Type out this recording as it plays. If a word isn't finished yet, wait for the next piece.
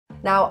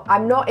Now,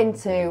 I'm not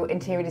into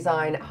interior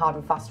design hard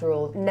and fast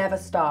rules. Never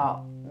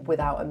start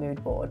without a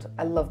mood board.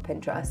 I love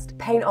Pinterest.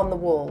 Paint on the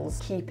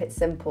walls, keep it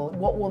simple.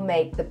 What will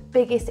make the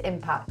biggest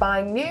impact?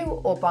 Buying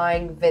new or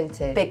buying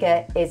vintage?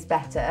 Bigger is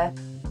better.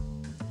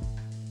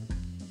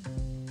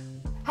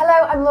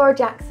 Hello, I'm Laura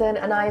Jackson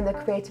and I am the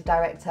creative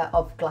director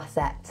of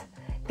Glassette.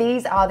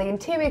 These are the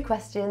interior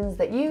questions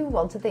that you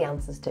wanted the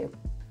answers to.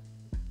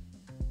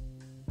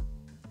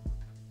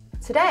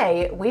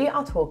 Today, we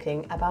are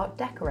talking about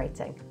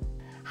decorating.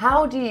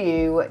 How do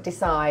you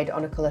decide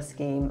on a colour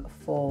scheme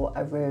for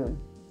a room?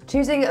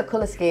 Choosing a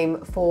colour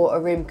scheme for a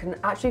room can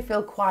actually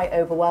feel quite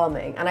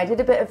overwhelming, and I did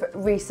a bit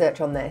of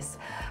research on this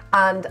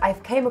and I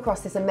came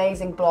across this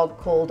amazing blog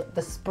called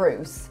The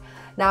Spruce.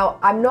 Now,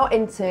 I'm not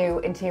into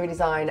interior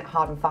design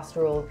hard and fast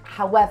rule,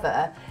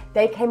 however,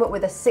 they came up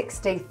with a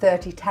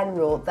 60-30-10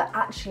 rule that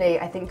actually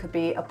I think could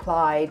be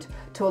applied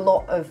to a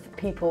lot of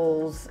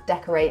people's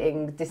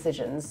decorating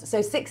decisions.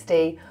 So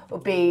 60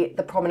 would be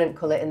the prominent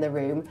colour in the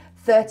room,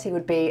 30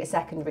 would be a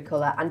secondary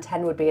colour, and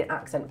 10 would be an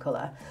accent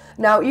colour.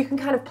 Now, you can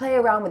kind of play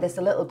around with this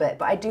a little bit,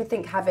 but I do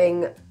think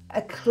having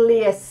a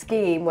clear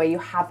scheme where you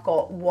have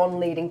got one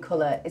leading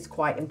colour is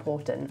quite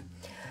important.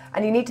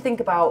 And you need to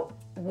think about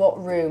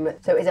what room,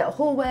 so is it a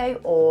hallway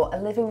or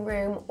a living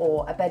room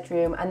or a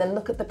bedroom, and then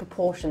look at the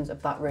proportions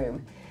of that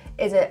room.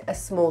 Is it a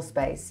small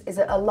space? Is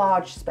it a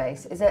large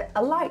space? Is it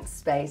a light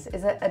space?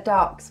 Is it a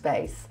dark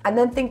space? And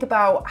then think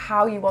about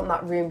how you want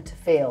that room to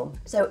feel.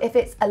 So if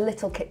it's a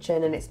little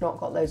kitchen and it's not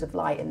got loads of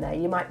light in there,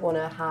 you might want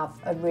to have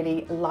a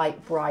really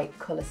light, bright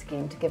colour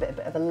scheme to give it a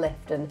bit of a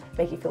lift and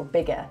make it feel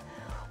bigger.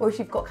 Or if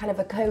you've got kind of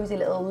a cosy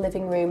little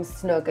living room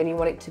snug and you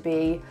want it to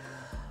be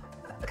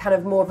kind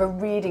of more of a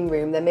reading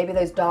room, then maybe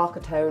those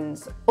darker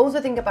tones. Also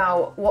think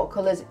about what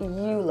colours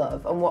you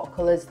love and what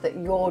colours that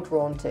you're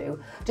drawn to.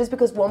 Just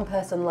because one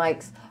person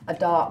likes a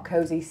dark,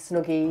 cosy,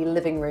 snuggy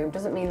living room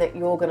doesn't mean that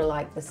you're going to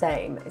like the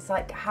same. It's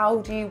like, how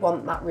do you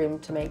want that room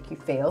to make you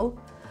feel?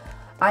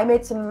 I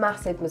made some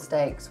massive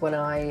mistakes when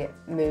I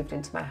moved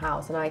into my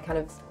house, and I kind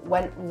of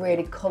went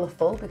really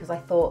colourful because I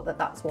thought that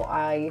that's what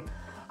I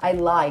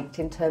liked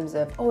in terms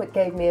of, oh, it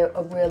gave me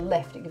a real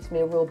lift, it gives me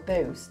a real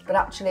boost. But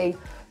actually,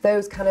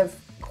 those kind of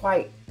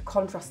quite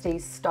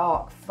contrasty,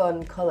 stark,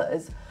 fun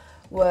colours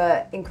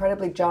were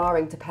incredibly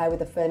jarring to pair with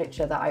the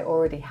furniture that I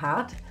already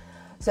had.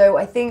 So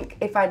I think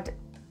if I'd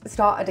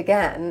started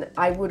again,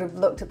 I would have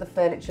looked at the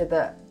furniture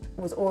that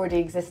was already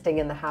existing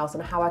in the house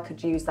and how I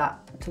could use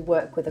that to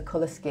work with a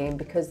colour scheme,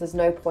 because there's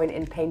no point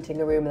in painting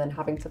a room and then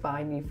having to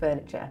buy new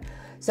furniture.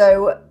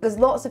 So there's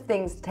lots of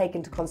things to take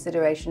into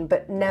consideration,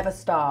 but never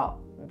start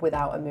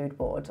without a mood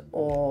board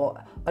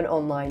or an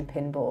online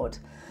pin board.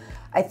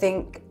 I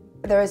think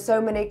there are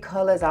so many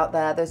colours out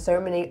there, there's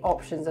so many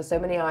options, there's so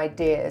many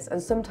ideas,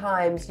 and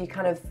sometimes you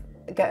kind of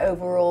get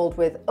overawed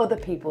with other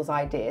people's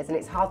ideas and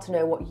it's hard to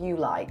know what you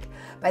like.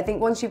 But I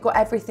think once you've got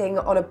everything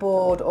on a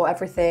board or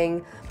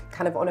everything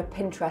kind of on a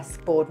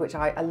Pinterest board, which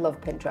I love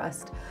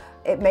Pinterest,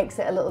 it makes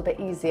it a little bit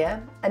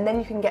easier. And then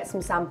you can get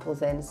some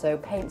samples in, so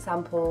paint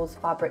samples,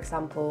 fabric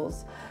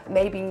samples,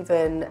 maybe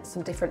even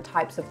some different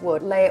types of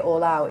wood. Lay it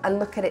all out and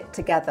look at it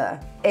together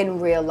in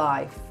real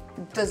life.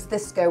 Does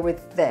this go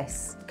with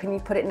this? Can you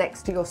put it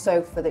next to your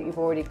sofa that you've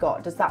already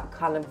got? Does that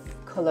kind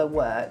of colour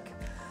work?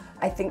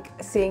 I think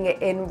seeing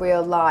it in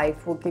real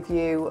life will give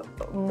you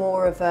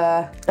more of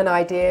an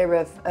idea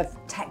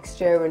of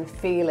texture and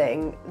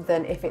feeling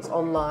than if it's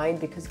online,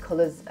 because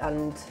colours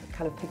and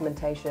kind of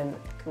pigmentation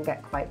can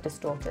get quite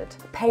distorted.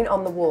 Paint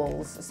on the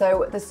walls.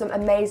 So there's some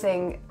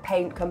amazing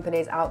paint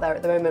companies out there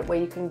at the moment where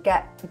you can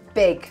get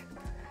big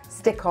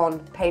stick-on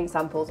paint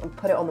samples and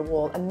put it on the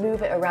wall and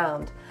move it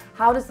around.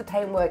 How does the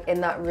paint work in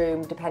that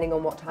room depending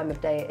on what time of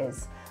day it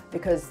is?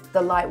 Because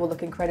the light will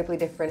look incredibly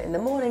different in the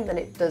morning than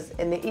it does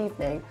in the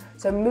evening.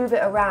 So move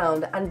it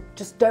around and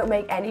just don't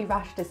make any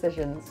rash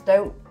decisions.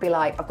 Don't be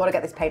like, I've got to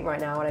get this paint right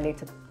now and I need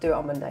to do it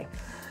on Monday.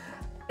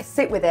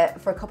 Sit with it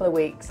for a couple of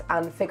weeks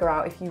and figure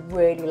out if you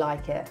really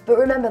like it. But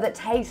remember that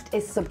taste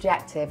is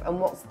subjective, and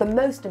what's the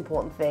most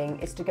important thing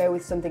is to go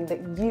with something that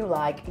you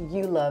like,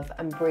 you love,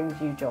 and brings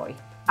you joy.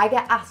 I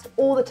get asked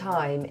all the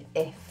time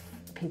if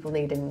people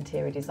need an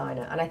interior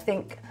designer, and I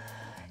think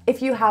if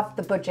you have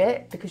the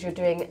budget, because you're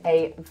doing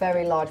a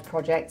very large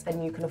project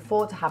and you can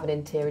afford to have an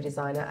interior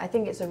designer, I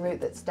think it's a route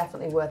that's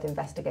definitely worth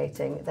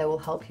investigating. They will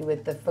help you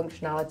with the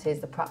functionalities,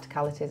 the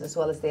practicalities, as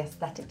well as the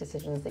aesthetic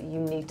decisions that you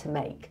need to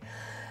make.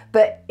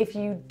 But if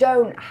you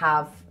don't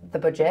have the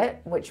budget,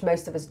 which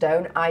most of us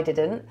don't, I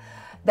didn't,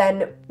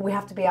 then we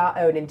have to be our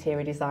own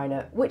interior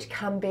designer, which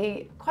can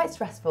be quite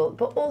stressful,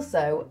 but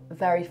also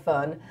very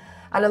fun.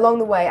 And along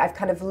the way, I've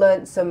kind of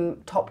learned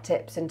some top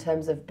tips in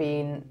terms of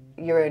being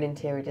your own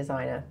interior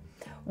designer.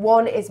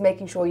 One is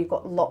making sure you've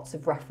got lots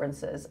of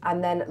references,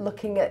 and then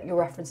looking at your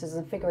references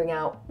and figuring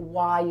out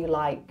why you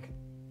like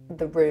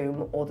the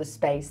room or the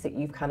space that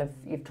you've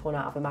torn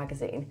out of a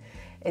magazine.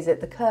 Is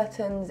it the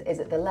curtains? Is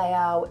it the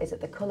layout? Is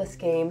it the colour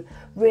scheme?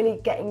 Really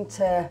getting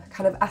to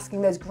kind of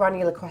asking those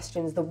granular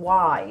questions, the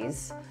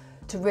whys,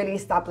 to really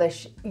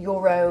establish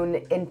your own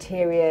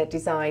interior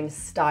design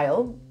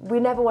style. We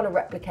never want to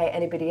replicate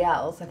anybody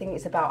else. I think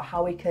it's about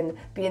how we can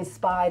be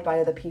inspired by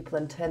other people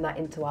and turn that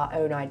into our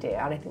own idea,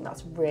 and I think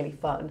that's really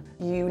fun.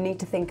 You need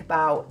to think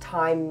about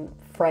time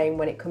frame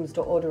when it comes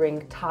to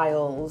ordering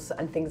tiles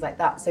and things like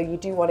that, so you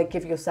do want to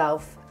give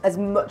yourself as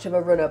much of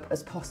a run-up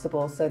as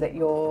possible so that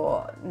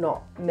you're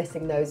not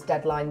missing those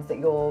deadlines that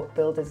your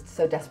builders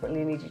so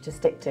desperately need you to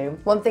stick to.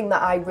 One thing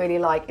that I really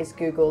like is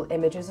Google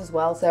Images as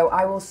well, so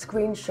I will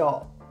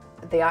screenshot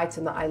the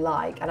item that I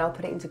like and I'll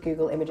put it into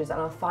Google Images and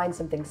I'll find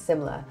something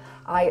similar.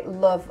 I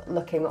love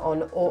looking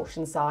on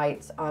auction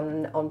sites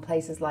and on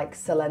places like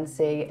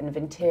Silenci and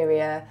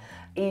Vinteria,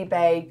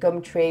 eBay,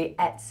 Gumtree,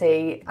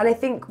 Etsy, and I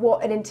think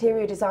what an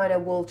interior designer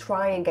will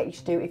try and get you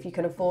to do, if you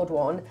can afford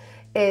one,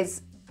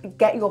 is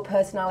get your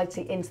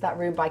personality into that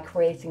room by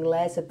creating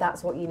layers. So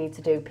that's what you need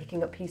to do,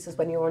 picking up pieces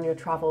when you're on your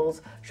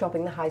travels,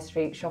 shopping the high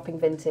street, shopping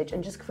vintage,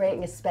 and just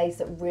creating a space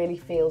that really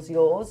feels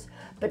yours.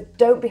 But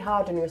don't be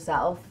hard on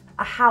yourself.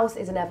 A house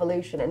is an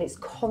evolution and it's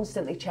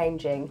constantly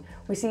changing.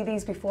 We see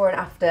these before and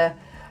after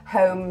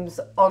homes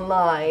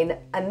online,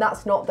 and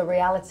that's not the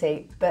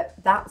reality, but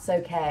that's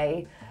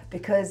okay,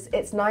 because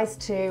it's nice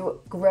to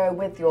grow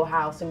with your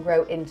house and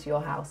grow into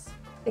your house.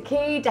 The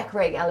key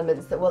decorating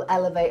elements that will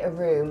elevate a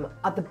room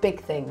are the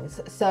big things.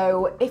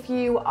 So if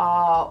you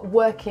are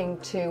working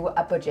to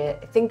a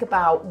budget, think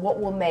about what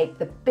will make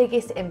the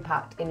biggest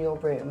impact in your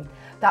room.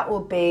 That will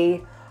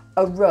be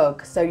a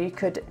rug, so you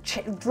could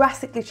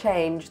drastically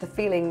change the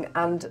feeling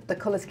and the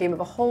colour scheme of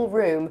a whole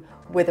room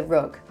with a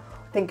rug.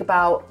 Think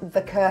about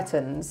the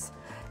curtains.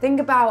 Think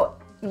about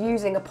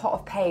using a pot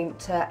of paint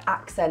to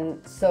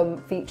accent some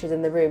features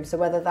in the room, so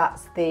whether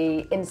that's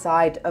the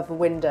inside of a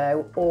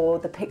window or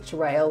the picture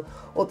rail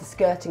or the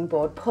skirting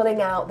board,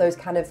 pulling out those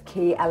kind of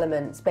key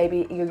elements.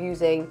 Maybe you're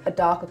using a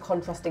darker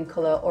contrasting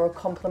colour or a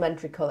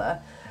complementary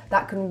colour.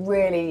 That can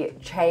really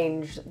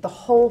change the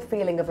whole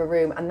feeling of a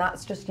room, and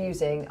that's just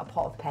using a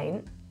pot of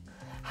paint.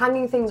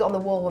 Hanging things on the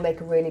wall will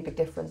make a really big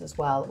difference as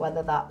well,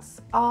 whether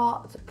that's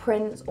art,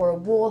 prints, or a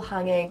wall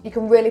hanging. You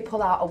can really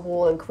pull out a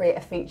wall and create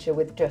a feature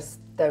with just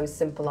those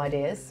simple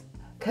ideas.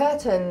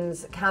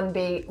 Curtains can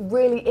be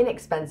really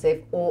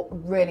inexpensive or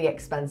really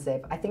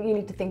expensive. I think you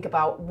need to think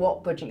about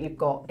what budget you've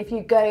got. If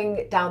you're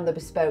going down the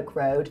bespoke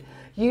road,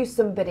 use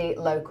somebody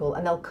local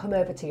and they'll come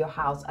over to your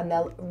house and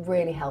they'll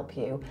really help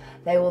you.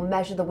 They will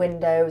measure the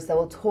windows, they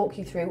will talk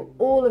you through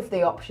all of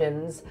the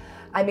options.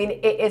 I mean,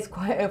 it is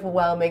quite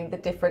overwhelming, the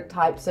different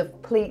types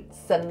of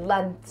pleats and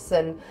lengths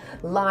and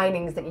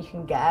linings that you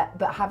can get,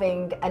 but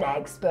having an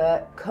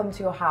expert come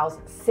to your house,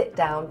 sit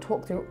down,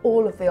 talk through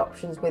all of the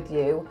options with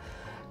you,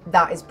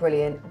 that is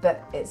brilliant,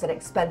 but it's an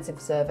expensive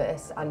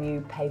service and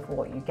you pay for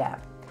what you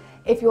get.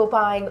 If you're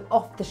buying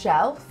off the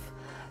shelf,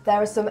 there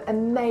are some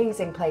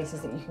amazing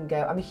places that you can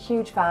go. I'm a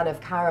huge fan of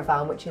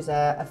Caravan, which is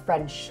a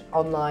French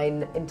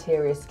online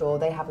interior store.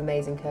 They have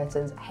amazing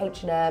curtains.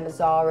 H&M,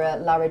 Zara,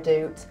 La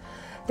Redoute.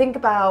 Think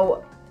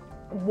about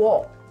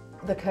what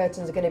the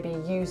curtains are going to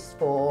be used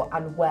for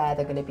and where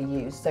they're going to be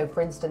used. So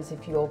for instance,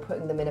 if you're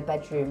putting them in a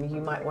bedroom,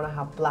 you might want to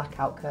have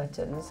blackout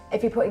curtains.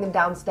 If you're putting them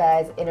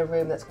downstairs in a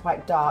room that's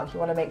quite dark, you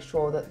want to make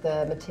sure that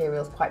the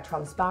material is quite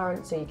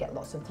transparent so you get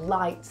lots of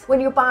light.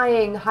 When you're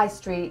buying high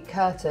street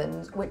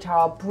curtains, which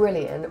are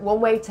brilliant,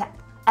 one way to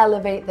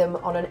elevate them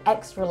on an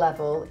extra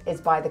level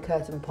is by the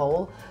curtain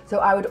pole. So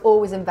I would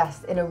always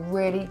invest in a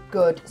really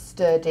good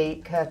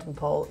sturdy curtain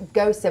pole.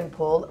 Go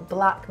simple,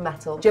 black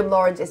metal. Jim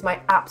Lawrence is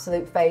my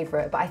absolute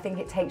favourite, but I think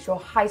it takes your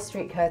high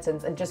street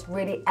curtains and just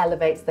really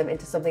elevates them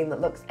into something that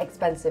looks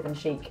expensive and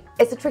chic.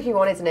 It's a tricky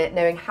one, isn't it,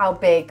 knowing how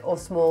big or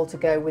small to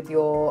go with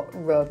your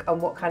rug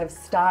and what kind of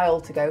style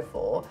to go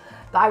for.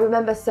 But I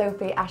remember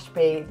Sophie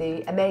Ashby,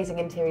 the amazing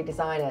interior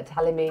designer,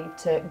 telling me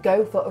to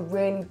go for a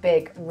really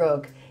big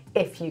rug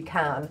if you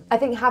can. I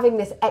think having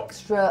this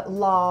extra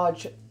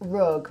large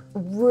rug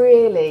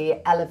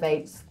really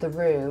elevates the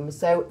room,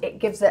 so it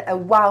gives it a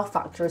wow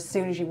factor as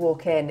soon as you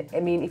walk in. I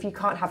mean, if you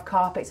can't have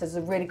carpets, there's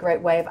a really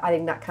great way of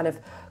adding that kind of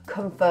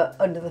comfort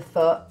under the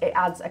foot. It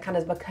adds a kind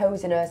of a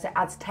coziness, it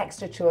adds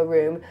texture to a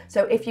room.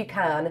 So if you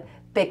can,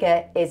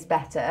 bigger is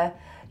better.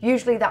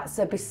 Usually that's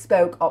a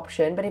bespoke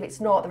option, but if it's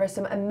not, there are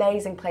some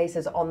amazing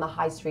places on the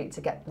high street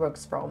to get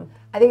rugs from.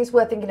 I think it's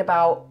worth thinking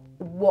about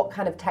what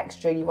kind of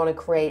texture you want to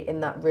create in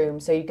that room.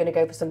 So you're going to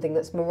go for something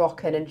that's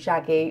Moroccan and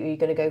shaggy, or you're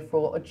going to go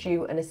for a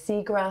jute and a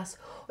seagrass,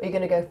 or you're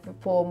going to go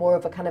for more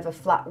of a kind of a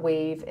flat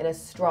weave in a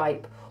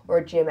stripe or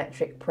a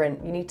geometric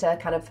print. You need to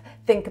kind of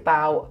think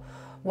about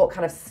what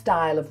kind of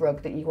style of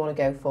rug that you want to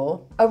go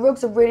for. A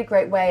rug's a really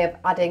great way of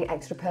adding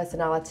extra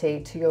personality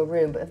to your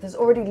room, but if there's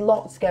already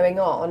lots going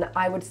on,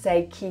 I would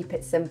say keep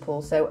it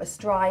simple. So a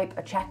stripe,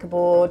 a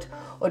checkerboard,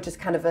 or just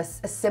kind of a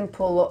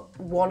simple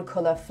one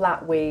colour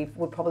flat weave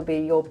would probably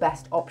be your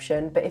best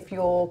option. But if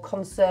you're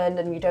concerned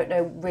and you don't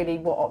know really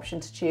what option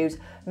to choose,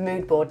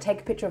 mood board.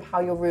 Take a picture of how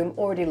your room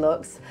already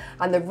looks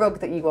and the rug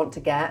that you want to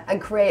get,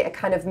 and create a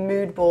kind of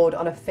mood board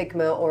on a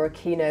Figma or a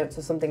Keynote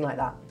or something like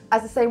that.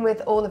 As the same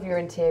with all of your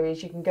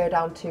interiors, you can go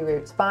down two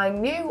routes,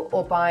 buying new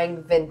or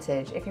buying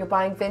vintage. If you're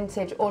buying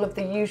vintage, all of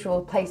the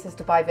usual places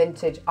to buy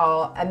vintage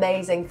are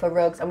amazing for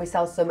rugs, and we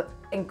sell some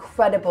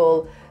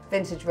incredible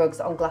vintage rugs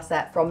on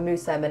Glassette from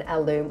Musem and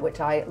Heirloom, which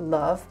I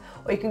love.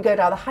 Or you can go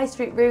down the high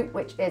street route,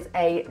 which is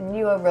a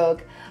newer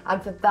rug,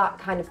 and for that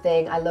kind of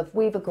thing, I love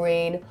Weaver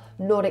Green,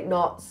 Nordic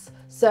Knots,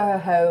 Soho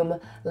Home,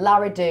 La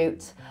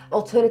Redoute.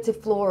 Alternative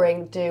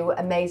Flooring do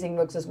amazing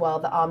rugs as well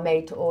that are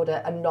made to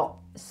order and not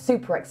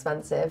super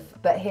expensive,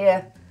 but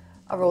here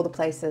are all the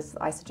places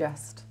that I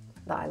suggest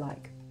that I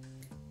like.